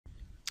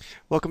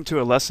Welcome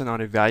to a lesson on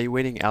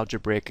evaluating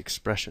algebraic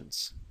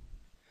expressions.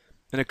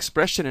 An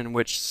expression in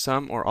which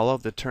some or all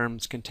of the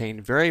terms contain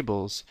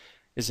variables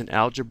is an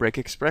algebraic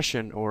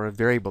expression or a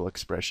variable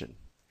expression.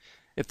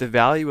 If the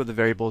value of the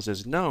variables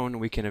is known,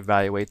 we can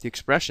evaluate the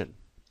expression.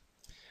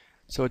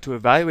 So to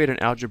evaluate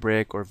an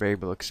algebraic or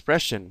variable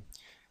expression,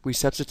 we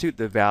substitute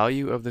the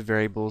value of the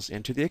variables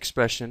into the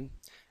expression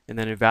and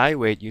then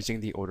evaluate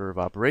using the order of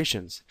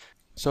operations.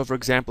 So for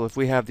example, if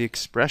we have the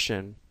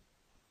expression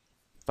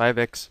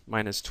 5x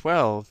minus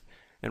 12,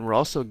 and we're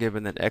also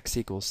given that x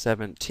equals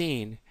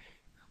 17,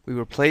 we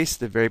replace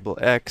the variable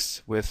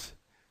x with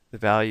the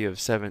value of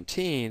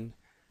 17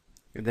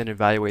 and then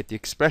evaluate the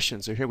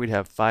expression. So here we'd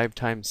have 5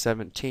 times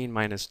 17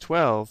 minus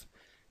 12.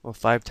 Well,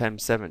 5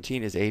 times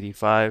 17 is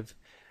 85,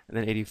 and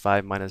then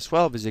 85 minus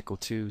 12 is equal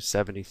to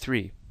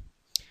 73.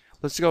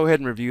 Let's go ahead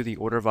and review the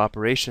order of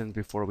operations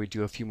before we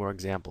do a few more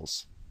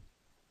examples.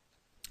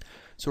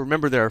 So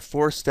remember, there are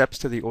 4 steps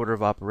to the order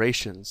of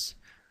operations.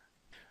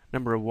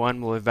 Number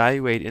 1, we'll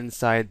evaluate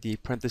inside the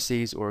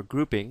parentheses or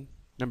grouping.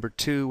 Number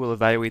 2, we'll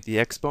evaluate the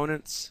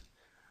exponents.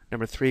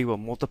 Number 3, we'll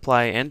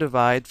multiply and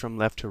divide from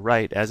left to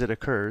right as it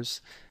occurs.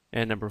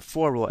 And number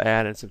 4, we'll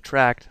add and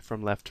subtract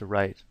from left to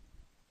right.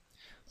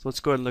 So let's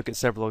go ahead and look at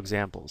several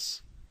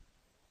examples.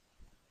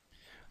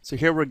 So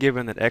here we're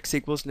given that x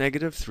equals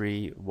negative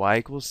 3, y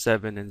equals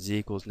 7, and z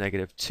equals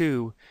negative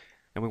 2.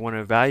 And we want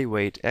to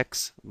evaluate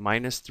x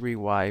minus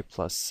 3y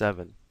plus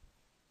 7.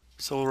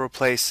 So we'll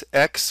replace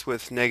x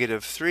with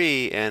negative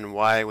 3 and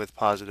y with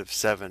positive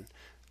 7.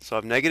 So I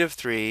have negative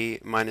 3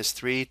 minus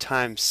 3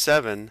 times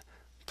 7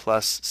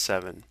 plus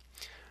 7.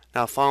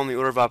 Now following the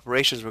order of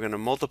operations, we're going to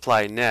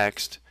multiply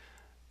next.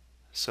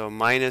 So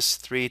minus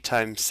 3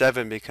 times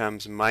 7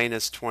 becomes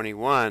minus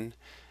 21.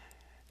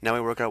 Now we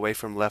work our way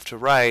from left to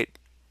right,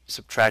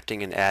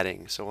 subtracting and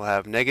adding. So we'll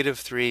have negative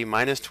 3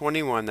 minus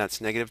 21,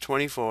 that's negative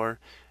 24.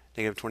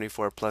 Negative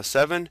 24 plus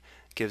 7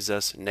 gives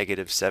us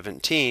negative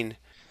 17.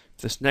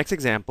 This next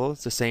example,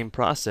 it's the same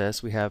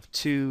process. We have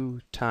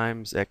 2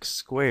 times x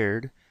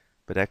squared,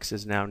 but x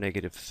is now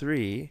negative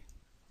 3,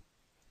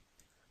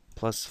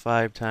 plus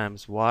 5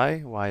 times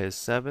y is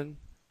 7,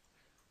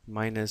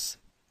 minus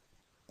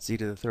z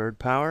to the third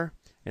power,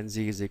 and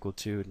z is equal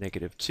to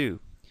negative 2.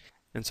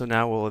 And so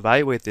now we'll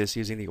evaluate this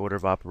using the order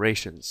of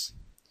operations.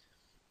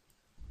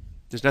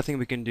 There's nothing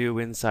we can do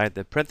inside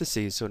the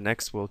parentheses, so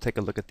next we'll take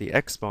a look at the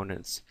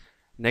exponents.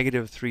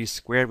 Negative 3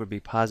 squared would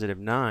be positive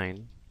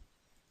 9.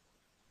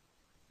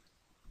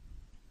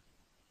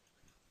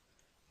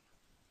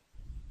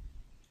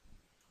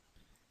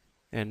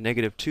 And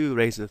negative 2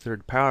 raised to the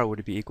third power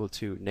would be equal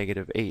to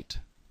negative 8.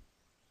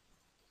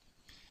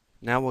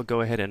 Now we'll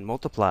go ahead and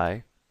multiply.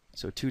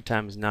 So 2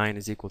 times 9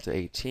 is equal to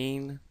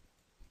 18,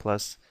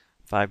 plus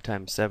 5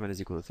 times 7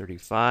 is equal to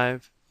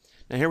 35.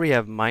 Now here we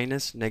have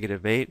minus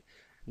negative 8,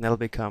 and that'll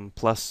become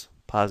plus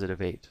positive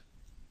 8.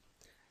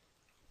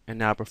 And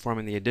now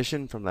performing the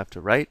addition from left to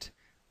right,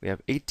 we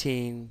have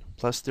 18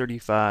 plus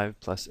 35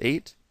 plus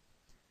 8.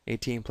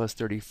 18 plus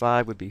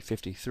 35 would be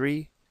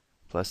 53,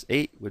 plus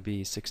 8 would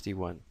be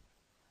 61.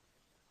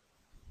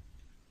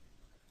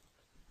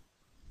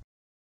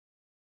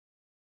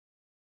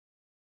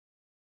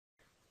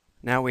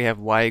 Now we have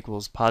y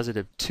equals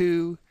positive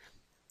 2,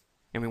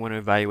 and we want to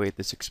evaluate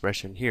this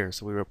expression here.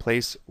 So we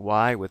replace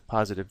y with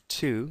positive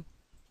 2.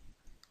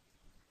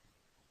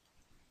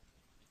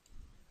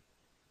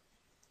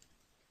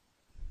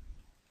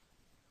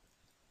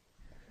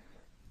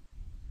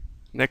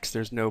 Next,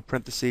 there's no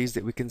parentheses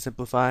that we can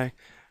simplify.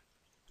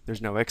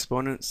 There's no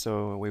exponents,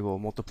 so we will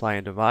multiply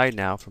and divide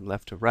now from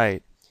left to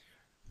right.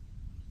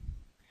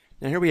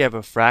 Now here we have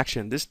a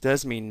fraction. This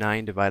does mean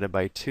 9 divided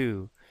by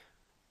 2.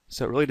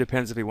 So it really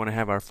depends if we want to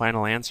have our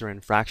final answer in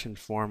fraction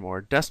form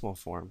or decimal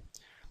form.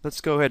 Let's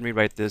go ahead and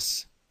rewrite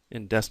this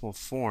in decimal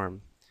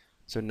form.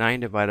 So 9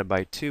 divided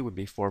by 2 would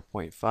be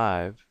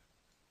 4.5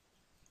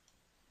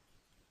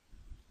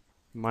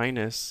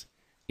 minus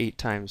 8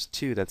 times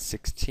 2, that's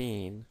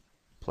 16,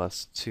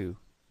 plus 2.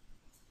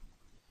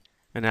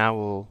 And now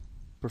we'll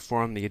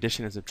perform the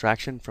addition and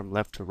subtraction from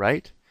left to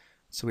right.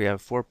 So we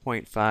have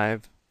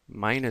 4.5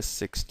 minus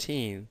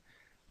 16.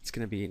 It's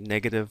going to be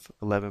negative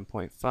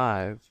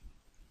 11.5.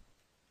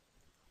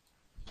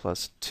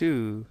 Plus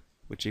 2,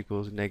 which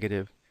equals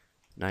negative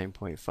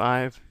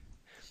 9.5.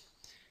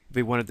 If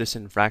we wanted this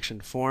in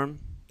fraction form,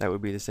 that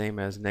would be the same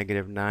as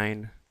negative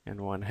 9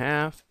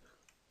 1/2,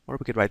 or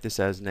we could write this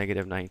as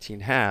negative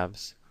 19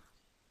 halves,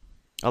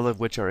 all of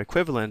which are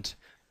equivalent,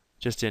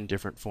 just in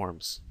different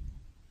forms.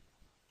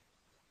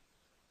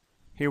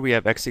 Here we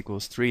have x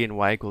equals 3 and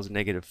y equals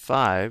negative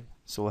 5,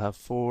 so we'll have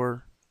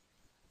 4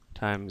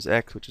 times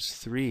x, which is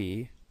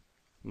 3,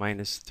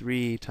 minus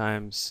 3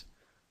 times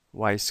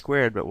y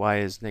squared, but y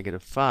is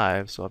negative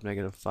 5, so I'll have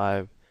negative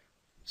 5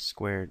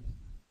 squared.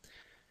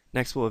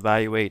 Next we'll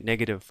evaluate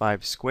negative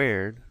 5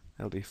 squared.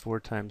 That'll be 4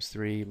 times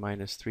 3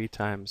 minus 3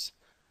 times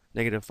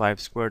negative 5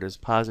 squared is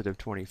positive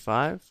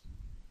 25.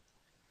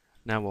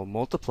 Now we'll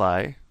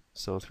multiply,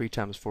 so 3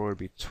 times 4 would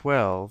be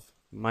 12,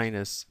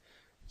 minus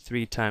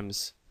 3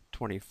 times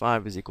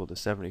 25 is equal to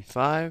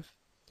 75.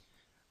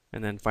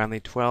 And then finally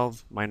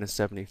 12 minus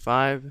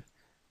 75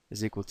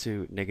 is equal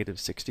to negative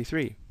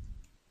 63.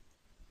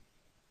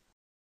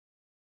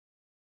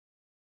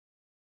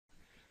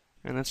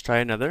 And let's try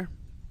another.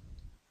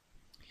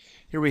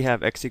 Here we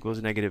have x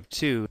equals negative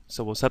 2,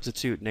 so we'll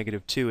substitute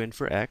negative 2 in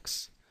for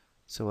x.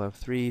 So we'll have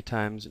 3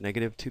 times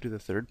negative 2 to the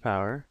third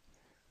power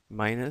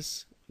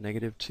minus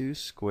negative 2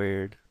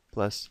 squared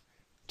plus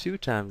 2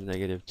 times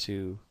negative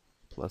 2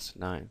 plus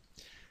 9.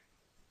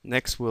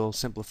 Next we'll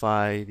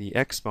simplify the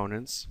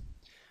exponents.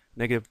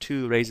 Negative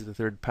 2 raised to the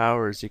third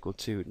power is equal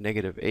to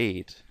negative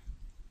 8.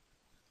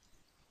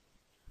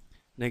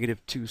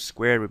 Negative 2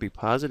 squared would be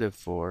positive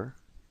 4.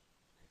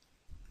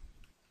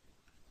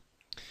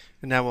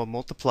 And now we'll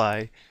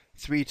multiply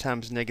 3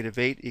 times negative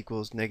 8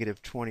 equals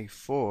negative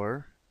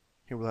 24.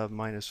 Here we'll have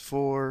minus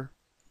 4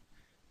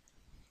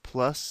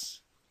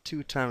 plus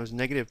 2 times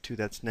negative 2,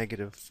 that's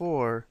negative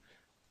 4,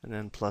 and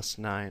then plus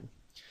 9.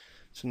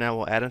 So now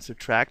we'll add and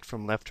subtract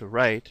from left to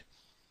right.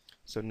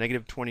 So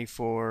negative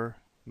 24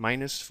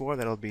 minus 4,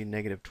 that'll be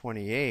negative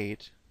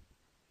 28.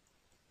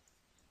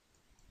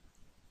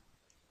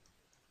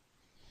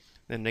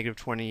 Then negative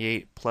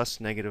 28 plus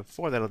negative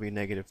 4, that'll be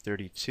negative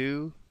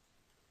 32.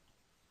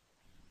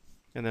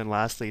 And then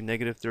lastly,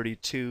 negative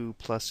 32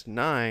 plus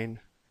 9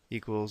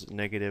 equals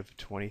negative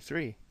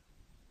 23.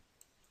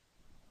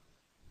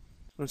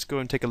 Let's go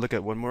and take a look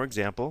at one more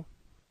example.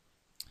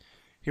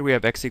 Here we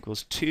have x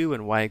equals 2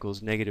 and y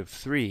equals negative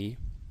 3.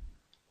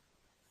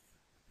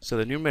 So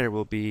the numerator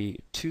will be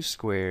 2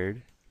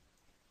 squared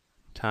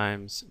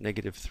times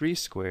negative 3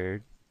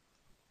 squared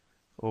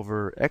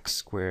over x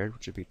squared,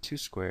 which would be 2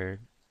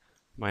 squared,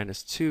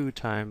 minus 2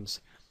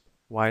 times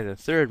y to the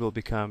third will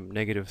become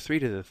negative 3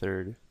 to the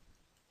third.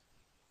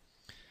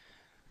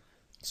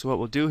 So what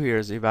we'll do here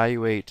is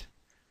evaluate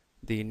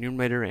the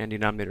numerator and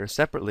denominator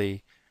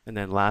separately, and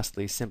then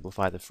lastly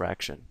simplify the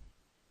fraction.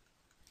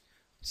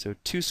 So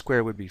 2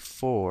 squared would be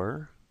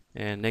 4,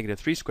 and negative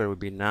 3 squared would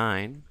be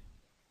 9.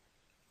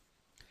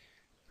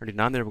 Our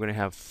denominator, we're going to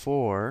have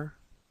 4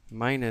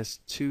 minus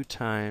 2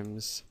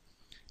 times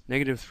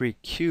negative 3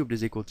 cubed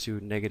is equal to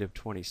negative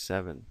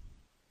 27.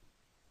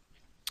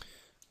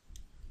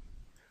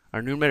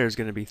 Our numerator is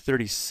going to be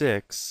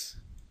 36.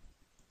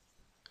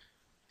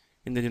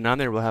 In the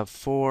denominator, we'll have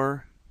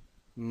 4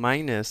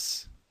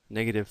 minus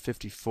negative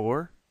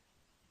 54,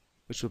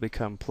 which will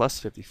become plus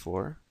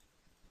 54.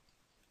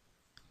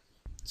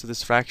 So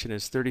this fraction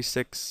is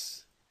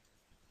 36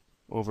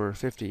 over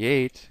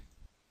 58.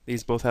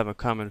 These both have a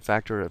common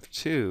factor of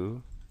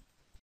 2.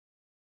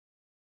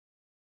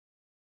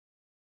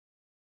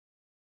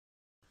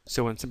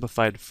 So in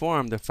simplified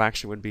form, the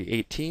fraction would be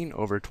 18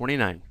 over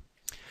 29.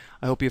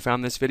 I hope you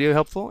found this video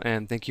helpful,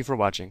 and thank you for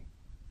watching.